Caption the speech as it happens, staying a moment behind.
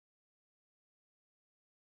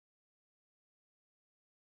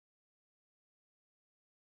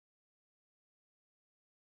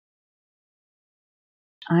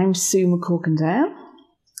I'm Sue McCorkindale.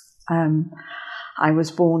 I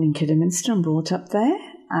was born in Kidderminster and brought up there.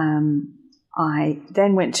 I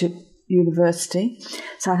then went to university,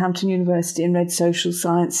 Southampton University, and read social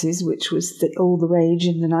sciences, which was all the rage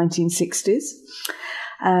in the 1960s.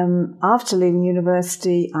 After leaving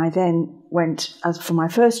university, I then went for my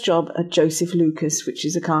first job at Joseph Lucas, which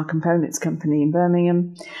is a car components company in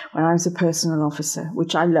Birmingham, where I was a personal officer,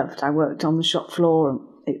 which I loved. I worked on the shop floor, and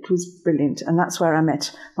it was brilliant. And that's where I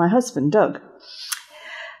met my husband, Doug.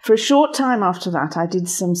 For a short time after that, I did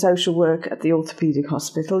some social work at the orthopaedic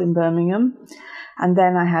hospital in Birmingham. And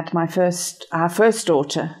then I had our first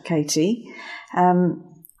daughter, Katie. I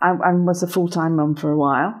was a full-time mum for a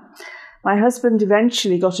while. My husband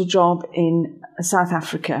eventually got a job in South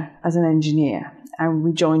Africa as an engineer, and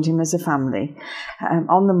we joined him as a family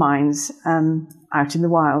on the mines out in the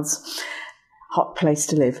wilds. Hot place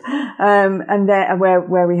to live. And there,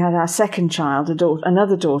 where we had our second child,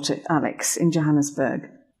 another daughter, Alex, in Johannesburg.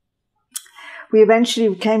 We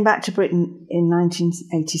eventually came back to Britain in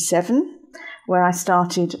 1987, where I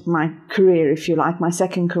started my career, if you like, my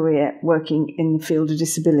second career, working in the field of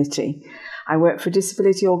disability. I worked for a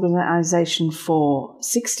disability organisation for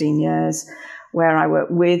 16 years, where I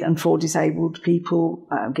worked with and for disabled people,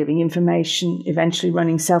 giving information, eventually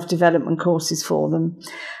running self-development courses for them.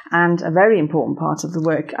 And a very important part of the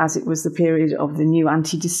work, as it was the period of the new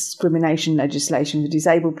anti-discrimination legislation for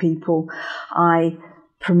disabled people, I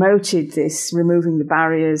promoted this, removing the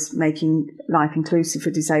barriers, making life inclusive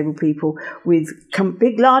for disabled people with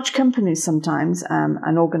large companies sometimes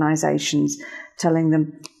and organisations, telling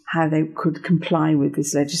them how they could comply with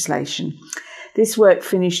this legislation. This work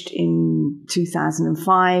finished in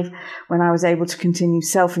 2005 when I was able to continue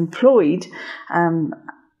self-employed,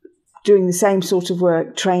 doing the same sort of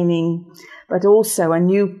work, training, but also a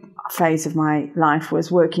new phase of my life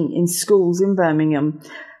was working in schools in Birmingham,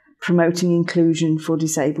 promoting inclusion for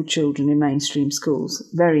disabled children in mainstream schools.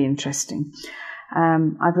 Very interesting.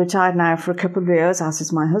 I've retired now for a couple of years, as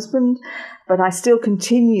is my husband, but I still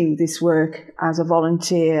continue this work as a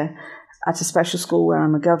volunteer at a special school where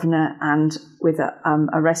I'm a governor and with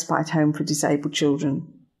a respite home for disabled children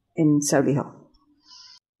in Solihull.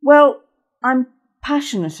 Well, I'm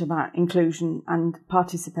passionate about inclusion and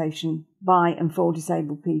participation by and for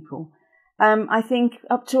disabled people. I think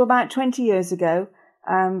up to about 20 years ago,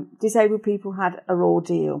 disabled people had a raw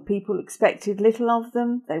deal. People expected little of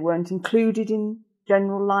them. They weren't included in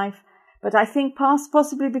general life. But I think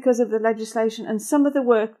possibly because of the legislation and some of the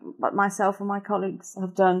work that myself and my colleagues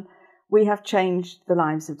have done, we have changed the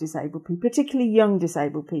lives of disabled people, particularly young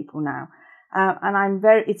disabled people now. And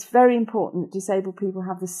it's very important that disabled people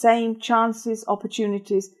have the same chances,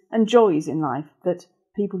 opportunities and joys in life that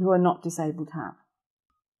people who are not disabled have.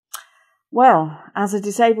 Well, as a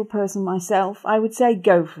disabled person myself, I would say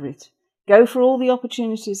go for it. Go for all the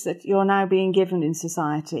opportunities that you're now being given in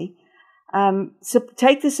society. So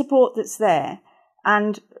take the support that's there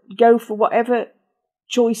and go for whatever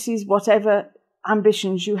choices, whatever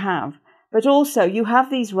ambitions you have. But also you have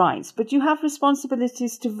these rights, but you have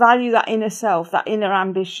responsibilities to value that inner self, that inner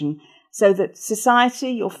ambition, so that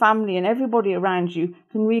society, your family and everybody around you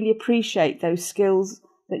can really appreciate those skills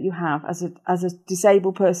that you have as a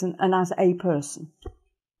disabled person and as a person.